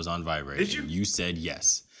phone was on vibrate. Did you? And you said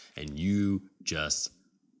yes. And you just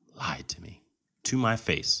lied to me. To my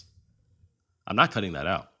face. I'm not cutting that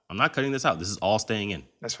out. I'm not cutting this out. This is all staying in.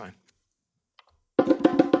 That's fine.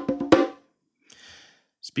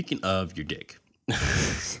 Speaking of your dick.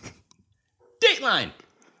 Dateline.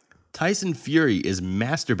 Tyson Fury is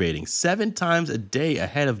masturbating 7 times a day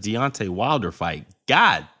ahead of Deontay Wilder fight.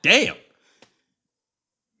 God damn.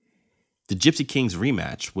 The Gypsy Kings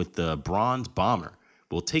rematch with the Bronze Bomber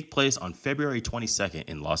will take place on February 22nd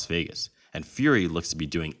in Las Vegas, and Fury looks to be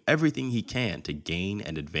doing everything he can to gain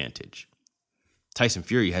an advantage. Tyson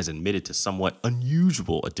Fury has admitted to somewhat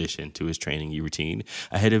unusual addition to his training routine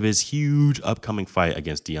ahead of his huge upcoming fight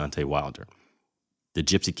against Deontay Wilder. The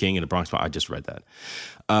Gypsy King and the Bronx Bomber, I just read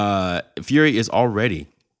that. Fury is already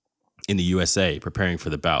in the USA preparing for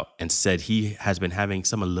the bout and said he has been having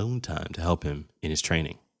some alone time to help him in his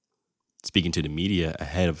training. Speaking to the media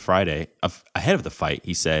ahead of the fight,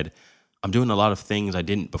 he said, "I'm doing a lot of things I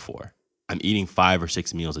didn't before. I'm eating 5 or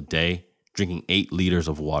 6 meals a day, drinking 8 liters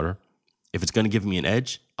of water. If it's going to give me an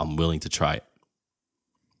edge, I'm willing to try it.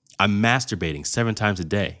 I'm masturbating 7 times a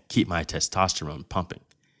day, keep my testosterone pumping.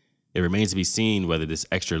 It remains to be seen whether this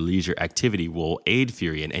extra leisure activity will aid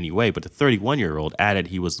Fury in any way, but the 31-year-old added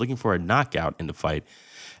he was looking for a knockout in the fight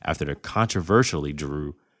after he controversially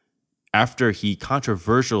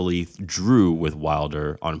drew with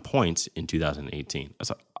Wilder on points in 2018.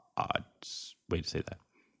 That's an odd way to say that.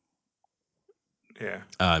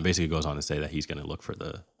 Yeah. It basically goes on to say that he's going to look for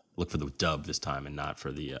the dub this time and not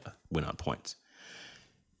for the win on points.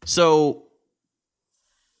 So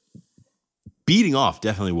beating off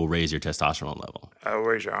definitely will raise your testosterone level.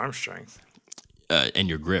 Raise your arm strength. And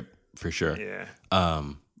your grip, for sure. Yeah.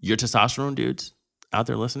 Your testosterone, dudes, out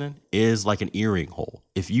there listening, is like an earring hole.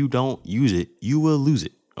 If you don't use it, you will lose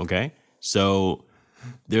it, okay? So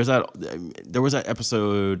there was that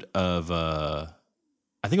episode of,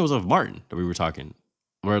 I think it was of Martin that we were talking,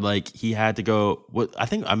 where like he had to go, I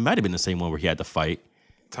think I might have been the same one where he had to fight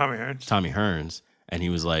Tommy Hearns. And he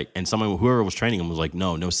was like, and whoever was training him was like,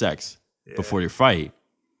 no sex before your fight.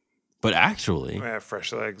 But actually, have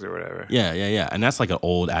fresh legs or whatever. Yeah. And that's like an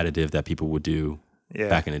old additive that people would do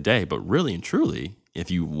back in the day. But really and truly, if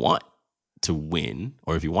you want to win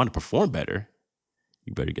or if you want to perform better,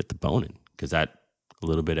 you better get the boning, because that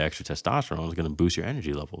little bit of extra testosterone is going to boost your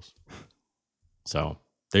energy levels. So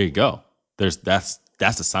there you go. That's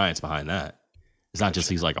the science behind that. It's not just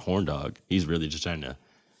he's like a horn dog. He's really just trying to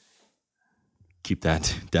keep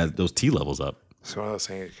those T levels up. So one of those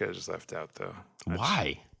things you could have just left out, though.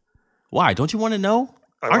 Why? Don't you want to know?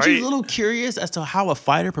 Like, Aren't you a little curious as to how a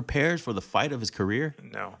fighter prepares for the fight of his career?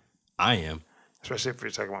 No. I am. Especially if you're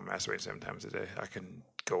talking about masturbating 7 times a day. I can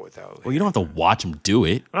go without. Well, you don't have to watch him do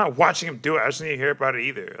it. I'm not watching him do it. I just need to hear about it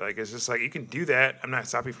either. Like, it's just like, you can do that. I'm not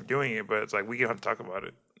stopping you from doing it, but it's like, we don't have to talk about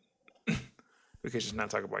it. We could just not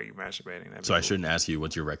talk about you masturbating. So I shouldn't ask you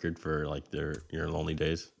what's your record for like your lonely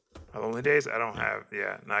days? My lonely days? I don't have.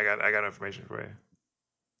 Yeah. No, I got information for you.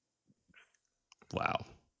 Wow.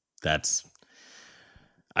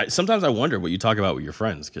 Sometimes I wonder what you talk about with your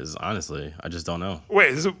friends, because honestly, I just don't know.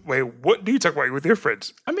 Wait, what do you talk about with your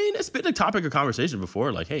friends? I mean, it's been a topic of conversation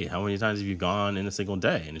before. Like, hey, how many times have you gone in a single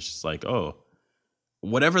day? And it's just like, oh,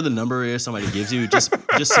 whatever the number is somebody gives you, just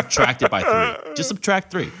subtract it by 3. Just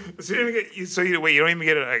subtract 3. So you don't even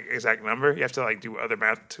get an exact number. You have to like do other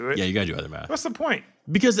math to it. Yeah, you gotta do other math. What's the point?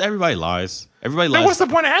 Because everybody lies. Then what's the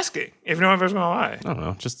point of asking if no one's gonna lie? I don't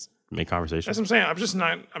know. Just make conversation. That's what I'm saying.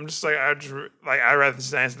 I'd rather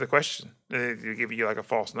just answer the question. They give you like a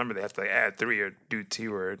false number. They have to like add 3 or do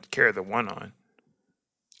 2 or carry the 1 on.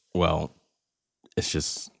 Well, it's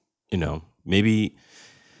just, maybe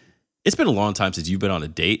it's been a long time since you've been on a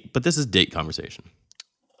date, but this is date conversation.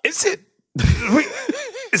 Is it? Wait,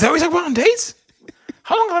 is that what we talk about on dates?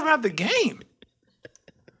 How long have I been at the game?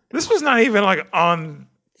 This was not even like on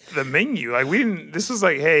the menu. Like, we didn't. This was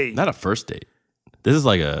like, hey, not a first date. This is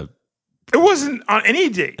like a. It wasn't on any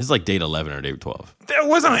date. It's like date 11 or date 12. That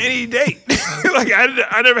wasn't on any date. Like,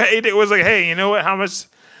 I never had a date. It was like, hey, you know what? How much,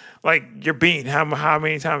 like, your bean? How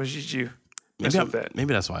many times did you mess with that?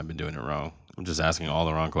 Maybe that's why I've been doing it wrong. I'm just asking all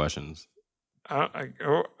the wrong questions. I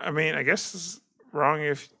mean, I guess it's wrong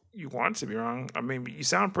if you want to be wrong. I mean, you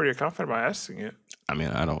sound pretty confident by asking it. I mean,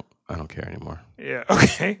 I don't care anymore. Yeah.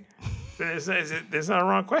 Okay. It's not a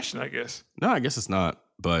wrong question, I guess. No, I guess it's not.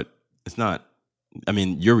 But it's not. I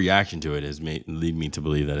mean, your reaction to it has lead me to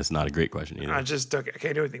believe that it's not a great question either. I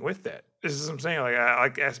can't do anything with that. This is what I'm saying. Like, I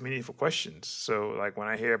like to ask meaningful questions. So, like, when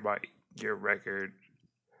I hear about your record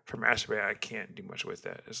for masturbating, I can't do much with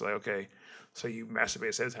that. It's like, okay, so you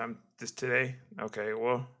masturbate 7 times today? Okay,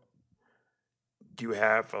 well, you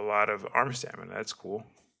have a lot of arm stamina. That's cool.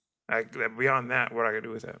 Beyond that, what I can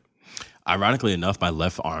do with that? Ironically enough, my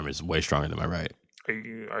left arm is way stronger than my right. Are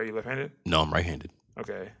you left-handed? No, I'm right-handed.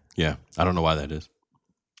 Okay. Yeah, I don't know why that is.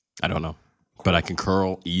 I don't know. Cool. But I can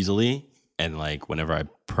curl easily, and like whenever I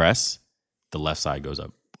press, the left side goes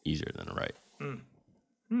up easier than the right.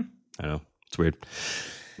 I know. It's weird.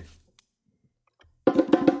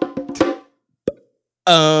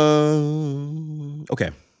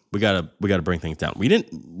 Okay. We gotta bring things down. We've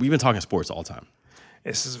been talking sports all the time.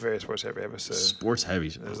 This is a very sports heavy episode. Sports heavy.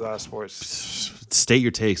 There's a lot of sports. State Your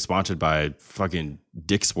Take, sponsored by fucking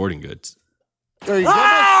Dick Sporting Goods.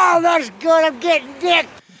 Oh, that's good. I'm getting dick.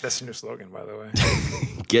 That's a new slogan, by the way.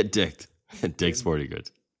 Get dicked at Dick Sporting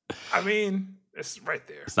Goods. I mean, it's right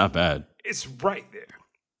there. It's not bad. It's right there.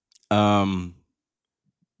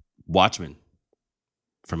 Watchmen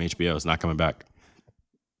from HBO is not coming back.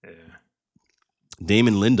 Yeah.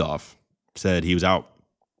 Damon Lindelof said he was out.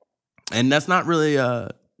 And that's not really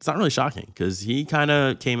it's not really shocking because he kind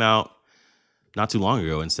of came out not too long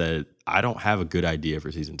ago and said, I don't have a good idea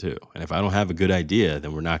for season 2. And if I don't have a good idea,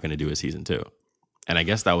 then we're not going to do a season 2. And I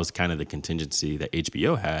guess that was kind of the contingency that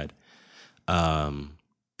HBO had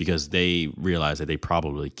because they realized that they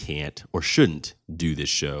probably can't or shouldn't do this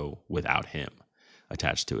show without him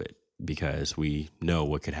attached to it, because we know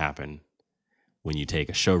what could happen when you take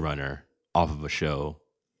a showrunner off of a show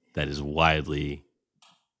that is widely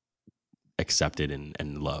accepted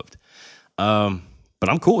and loved. But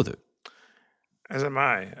I'm cool with it. As am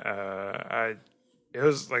I. It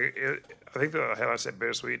was like, I think the headline said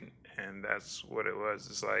bittersweet, and that's what it was.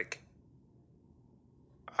 It's like,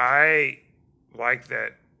 I like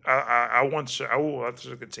that. I will love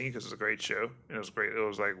to continue because it's a great show, and it was great. It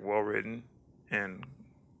was like well written and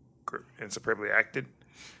superbly acted.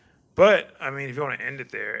 But I mean, if you want to end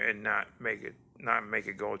it there and not make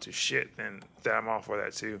it go into shit, then I'm all for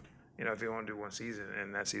that too. You know, if you want to do one season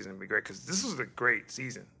and that season would be great, because this was a great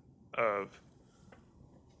season of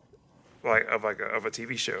a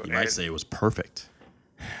TV show. You might say it was perfect.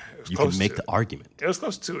 Was you can make the argument. It was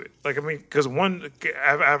close to it. Like, I mean, because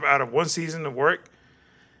out of one season of work,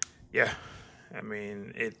 yeah. I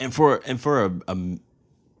mean, it. And for an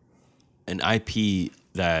IP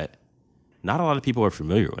that not a lot of people are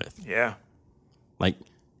familiar with. Yeah. Like,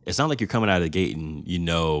 it's not like you're coming out of the gate and you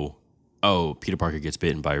know, oh, Peter Parker gets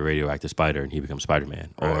bitten by a radioactive spider and he becomes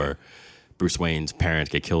Spider-Man, right. Or Bruce Wayne's parents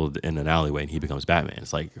get killed in an alleyway and he becomes Batman.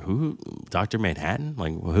 It's like, who? Dr. Manhattan?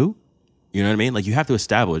 Like, who? You know what I mean? Like, you have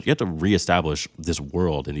to reestablish this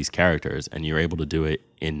world and these characters, and you're able to do it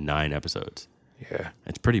in 9 episodes. Yeah.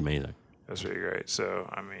 It's pretty amazing. That's really great. So,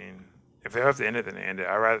 I mean, if they have to end it, then they end it.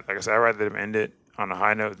 I'd rather them end it on a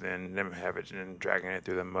high note than them have it and dragging it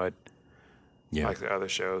through the mud. Yeah. Like the other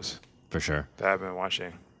shows. For sure. That I've been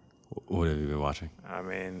watching. What have you been watching? I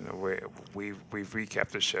mean, we've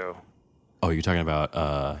recapped the show. Oh, you're talking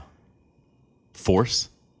about Force?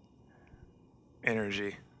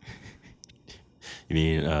 Energy. You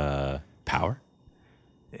mean Power?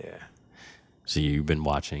 Yeah. So you've been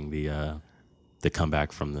watching the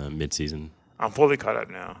comeback from the mid-season? I'm fully caught up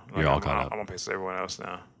now. You're all caught up. I'm on pace with everyone else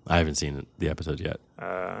now. I haven't seen the episode yet.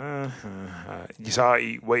 You saw?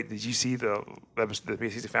 Wait, did you see the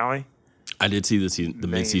mid-season finale? I did see the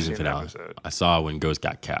mid-season finale. I saw when Ghost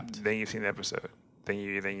got capped. Then you've seen the episode. Then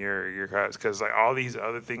you're caught, because like all these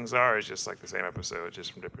other things is just like the same episode,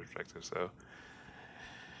 just from different perspectives. So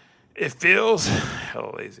it feels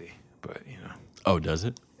hella lazy, but you know. Oh, does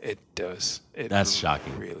it? It does. That's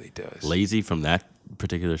shocking. Really does. Lazy from that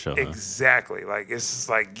particular show. Exactly. Huh? Like, it's just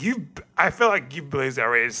like I feel like you blazed that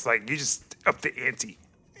already. It's like you just up the ante.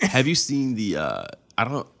 Have you seen the? I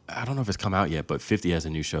don't know if it's come out yet, but 50 has a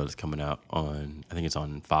new show that's coming out on. I think it's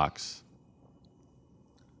on Fox.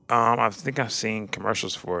 I think I've seen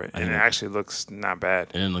commercials for it, and it actually looks not bad.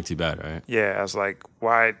 It didn't look too bad, right? Yeah, I was like,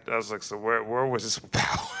 why? I was like, so where was this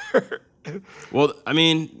power? Well, I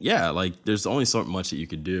mean, yeah, like there's only so much that you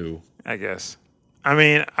could do. I guess. I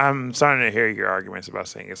mean, I'm starting to hear your arguments about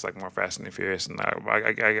saying it's like more Fast and Furious, and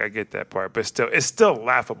I get that part, but it's still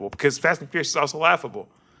laughable because Fast and Furious is also laughable.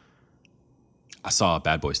 I saw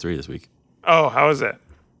Bad Boys 3 this week. Oh, how was that?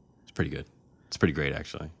 It's pretty good. It's pretty great,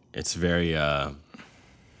 actually. It's very.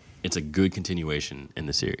 It's a good continuation in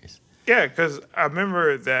the series. Yeah, because I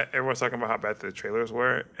remember that everyone's talking about how bad the trailers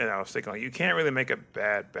were, and I was thinking, like, you can't really make a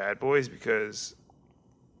Bad Boys because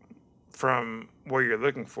from what you're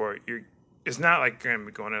looking for, it's not like you're going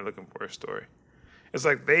to be going there looking for a story. It's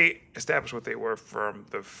like they established what they were from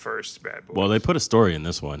the first Bad Boys. Well, they put a story in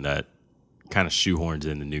this one that kind of shoehorns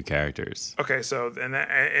in the new characters. Okay, so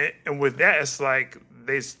and with that, it's like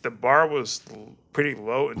the bar was pretty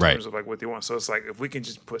low in Right. terms of like what they want. So it's like if we can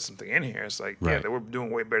just put something in here, it's like Right. yeah, we're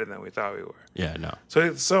doing way better than we thought we were. Yeah, no.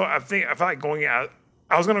 So I felt like going out.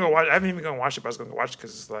 I was gonna go watch. I haven't even gonna watch it, but I was gonna go watch it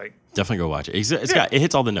because it's like Definitely go watch it. It's Yeah. got, it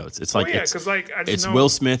hits all the notes. It's like, yeah, because like I just it's know Will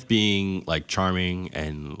Smith being like charming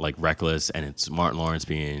and like reckless, and it's Martin Lawrence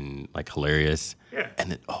being like hilarious. Yeah.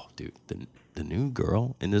 And then, oh, dude, the new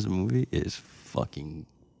girl in this movie is fucking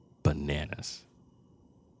bananas.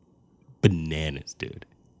 Bananas, dude.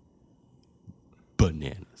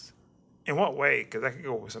 Bananas. in what way? Because I could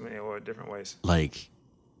go with so many different ways. Like,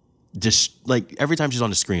 just like every time she's on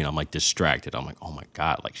the screen, I'm like distracted. I'm like, oh my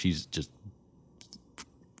God, like she's just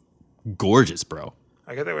gorgeous, bro.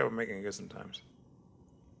 I get that way of making it good sometimes.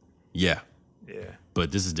 Yeah. Yeah.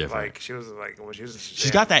 But this is different. Like she was like when she was.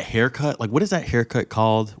 She's got that haircut. Like, what is that haircut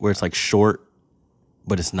called? Where it's like short,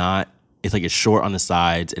 but it's not. It's like it's short on the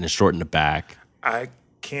sides and it's short in the back. I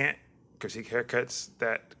can't critique haircuts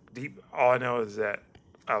that deep. All I know is that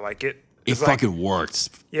I like it. It It's like, fucking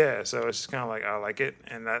works. yeah. So it's just kind of like I like it,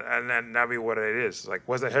 and that be what it is. Like,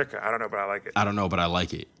 what's that haircut? I don't know, but I like it. I don't know, but I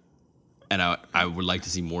like it, and I would like to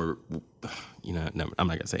see more. You know, no, I'm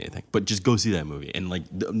not gonna say anything, but just go see that movie. And like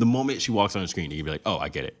the moment she walks on the screen, you can be like, oh, I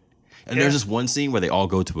get it. And Yeah. there's this one scene where they all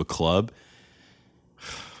go to a club.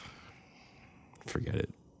 Forget it.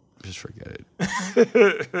 Just forget it.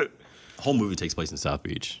 The whole movie takes place in South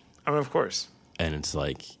Beach, I mean, of course, and it's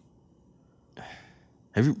like,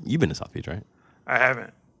 you've been to South Beach, right? I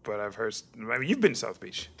haven't, but I've heard. I mean, you've been to South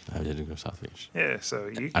Beach. I didn't go to South Beach. Yeah. So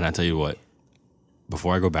you. And I tell you what,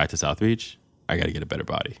 before I go back to South Beach, I got to get a better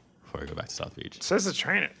body before I go back to South Beach. Says the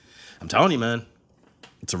trainer. I'm telling you, man,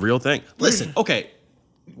 it's a real thing. Listen, okay,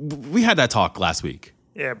 we had that talk last week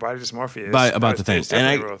Yeah, body dysmorphia. about the thing, It's and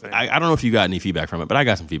definitely a real thing. I don't know if you got any feedback from it, but I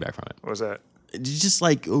got some feedback from it. What's that? It's just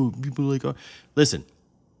like, oh, people are like, oh. Listen,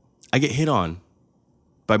 I get hit on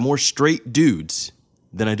by more straight dudes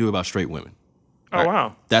than I do about straight women. Oh Right.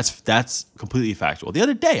 wow. That's completely factual. The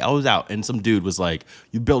other day I was out and some dude was like,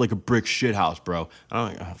 "You built like a brick shit house, bro." And I'm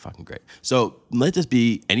like, "Oh, fucking great." So let this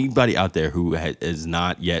be anybody out there who has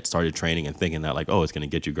not yet started training and thinking that like, "Oh, it's gonna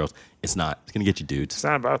get you girls." It's not. It's gonna get you dudes. It's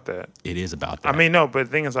not about that. It is about that. I mean, no, but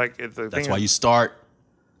the thing is, like, that's why you start.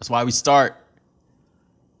 That's why we start.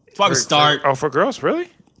 That's why we start. For girls, really?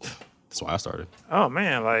 That's why I started. Oh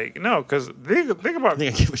man, like no, because think about. I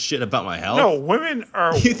think I give a shit about my health. No, women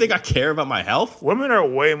are You think I care about my health? women are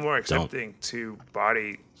way more accepting to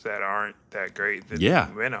bodies that aren't that great than Yeah,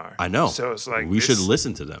 men are. I know. So it's like we should this-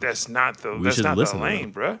 listen to them. That's not the We that's should not listen the to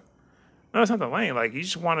lane, them. bruh. No, it's not the lane. Like you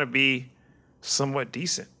just want to be somewhat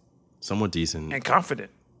decent Somewhat decent and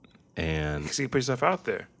confident. and So you put yourself out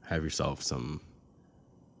there. have yourself some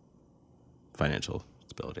financial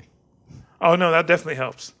stability. Oh no, that definitely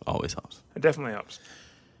helps. Always helps. It definitely helps.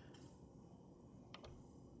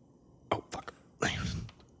 Oh, fuck.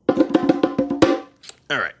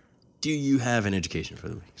 All right. Do you have an education for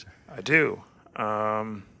the week, sir? I do.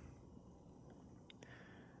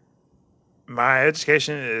 My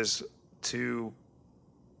education is to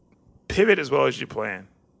pivot as well as you plan,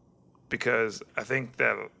 because I think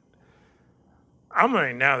that I'm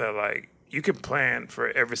learning now that like you can plan for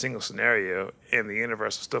every single scenario, and the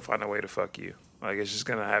universe will still find a way to fuck you. Like it's just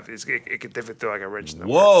gonna have it could definitely feel like a wrench in the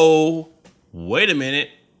works. Whoa. Wait a minute.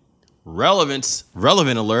 Relevant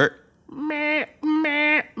alert.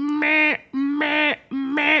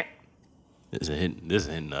 This is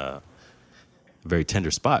in a very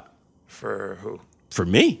tender spot For who? for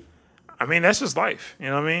me. I mean, that's just life. You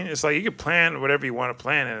know what I mean? It's like you can plan whatever you want to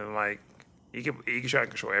plan, and like you can try to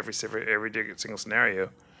control every single scenario,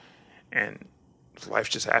 and life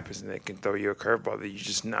just happens, and it can throw you a curveball that you're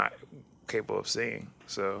just not capable of seeing.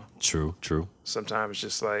 So True. sometimes it's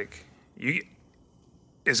just like you.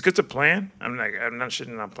 It's good to plan. I'm not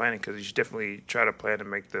shitting on planning because you should definitely try to plan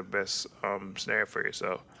and make the best scenario for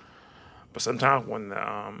yourself. But sometimes when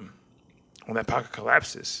that pocket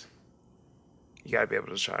collapses, you gotta be able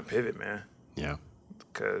to try and pivot, man. Yeah.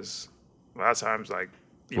 Because a lot of times, like,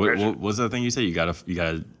 What was that thing you said? You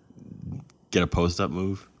gotta get a post up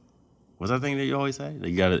move. What's that thing that you always say? That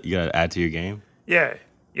you gotta add to your game. yeah,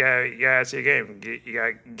 that's your game. You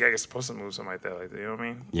gotta get supposed to move something like that. Like, you know what I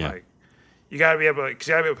mean? Yeah. Like, you gotta be able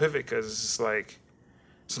to pivot because it's just like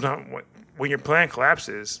sometimes when your plan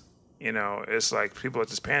collapses, you know, it's like people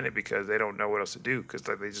just panic because they don't know what else to do because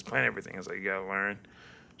like they just plan everything. It's like you gotta learn,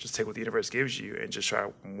 just take what the universe gives you and just try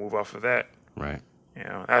to move off of that. Right. You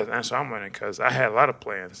know, that's what I'm learning because I had a lot of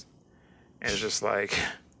plans, and it's just like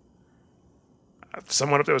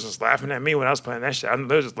someone up there was just laughing at me when I was playing that shit.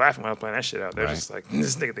 They were just laughing when I was playing that shit out. They're Right. just like,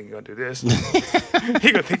 this nigga think you're gonna do this.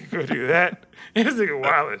 He gonna think you're gonna do that. This nigga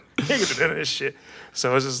wildin'. He ain't gonna do none of this shit.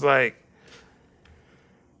 So it's just like,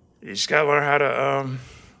 You just gotta learn how to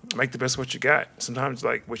make the best of what you got. Sometimes,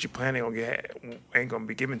 like, what you plan ain't gonna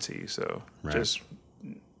be given to you. So just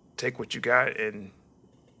take what you got and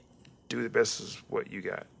do the best of what you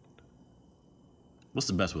got. What's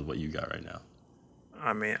the best with what you got right now?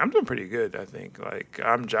 I mean, I'm doing pretty good, I think. Like,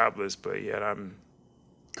 I'm jobless, but yet I'm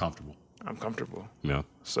comfortable. I'm comfortable. Yeah.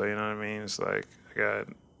 So, you know what I mean? It's like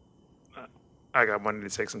I got money to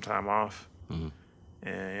take some time off. Mm-hmm.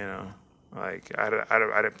 And, you know, like, I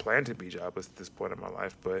didn't plan to be jobless at this point in my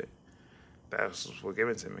life, but that's what was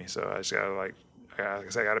given to me. So I just gotta, like I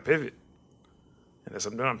said, I gotta pivot. And that's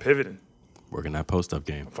what I'm doing. I'm pivoting. Working that post-up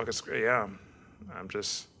game. I'm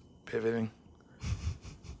just pivoting.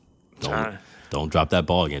 Don't drop that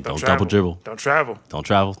ball again. Don't travel. double dribble. Don't travel. Don't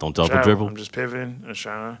travel. Don't double dribble. I'm just pivoting and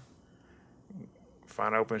trying to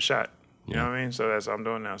find an open shot. You know what I mean? So that's what I'm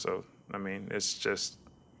doing now. So, I mean, it's just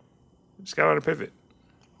got to learn to pivot.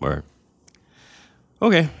 Word.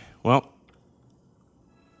 Okay. Well.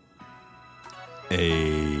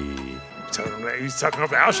 He's talking about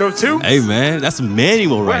the outro too? Hey, man. That's a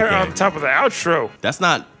manual right there. On top of the outro. That's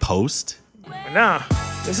not post. Nah.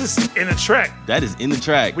 This is in the track. That is in the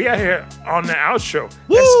track. We out here on the outro.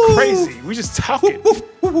 Woo! That's crazy. We just talking.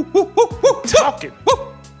 Talking.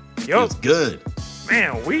 Yo, feels good.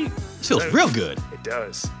 Man, it feels real good. It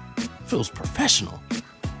does. It feels professional. It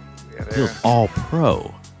feels all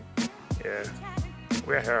pro. Yeah.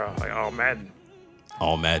 We out here like all Madden.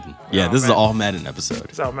 All Madden. Yeah, this is an all Madden episode.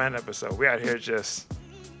 It's all Madden episode. We out here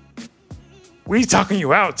we talking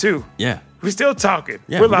you out too. Yeah. We still talking.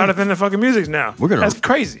 Yeah, we're louder than the fucking music now. That's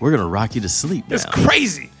crazy. We're gonna rock you to sleep now. That's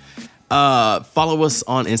crazy. Follow us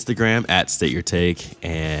on Instagram at State Your Take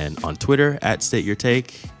and on Twitter at State Your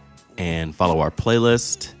Take, and follow our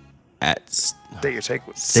playlist at State Your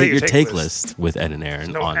Take List with Ed and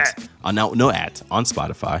Aaron on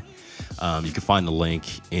Spotify. You can find the link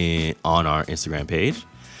on our Instagram page.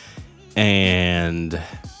 And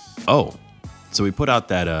so we put out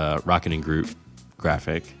that Rockin' and Group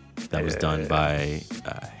graphic that was done by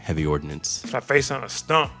Heavy Ordnance. My face on a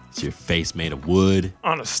stump. It's your face made of wood.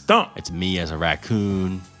 On a stump. It's me as a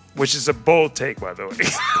raccoon. Which is a bold take, by the way.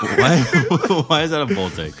 Why is that a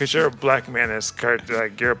bold take? Because you're a black man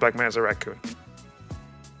you're a black man as a raccoon.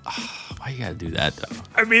 Why you gotta do that though?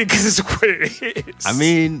 I mean, because it's what it is. I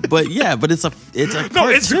mean, but it's a no,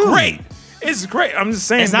 it's great. It's great. I'm just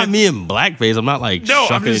saying. It's not me in blackface. I'm not like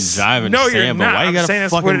shucking and jiving. No, saying, you're but not. why you gotta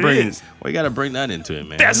fucking bring? Why you gotta bring that into it,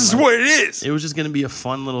 man? That's just what it is. It was just gonna be a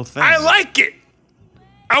fun little thing. I like it.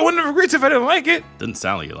 I wouldn't have agreed if I didn't like it. Doesn't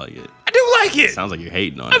sound like you like it. I do like it. Sounds like you're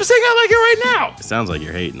hating on it. I'm saying I like it right now. It sounds like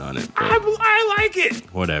you're hating on it. I like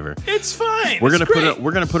it. Whatever. It's fine. We're gonna put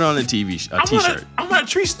it on a t-shirt. I'm on a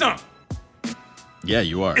tree stump. Yeah,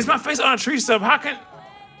 you are. Is my face on a tree stump? How can?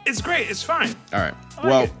 It's great. It's fine. All right.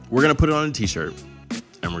 We're gonna put it on a t-shirt,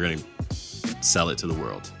 and we're gonna sell it to the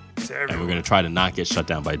world. And we're gonna try to not get shut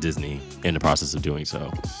down by Disney in the process of doing so.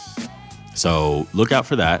 So look out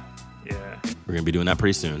for that. Yeah. We're gonna be doing that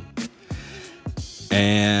pretty soon.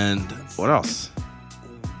 And what else?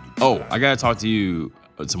 Oh, I gotta talk to you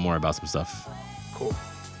some more about some stuff. Cool.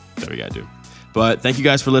 That we gotta do. But thank you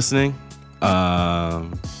guys for listening. Tell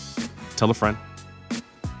a friend.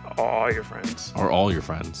 All your friends. Or all your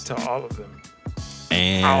friends. Tell all of them.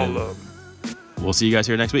 And all of them. We'll see you guys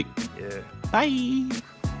here next week. Yeah. Bye.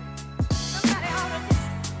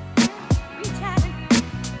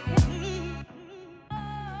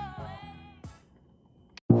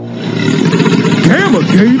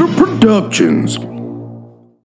 Gator Productions.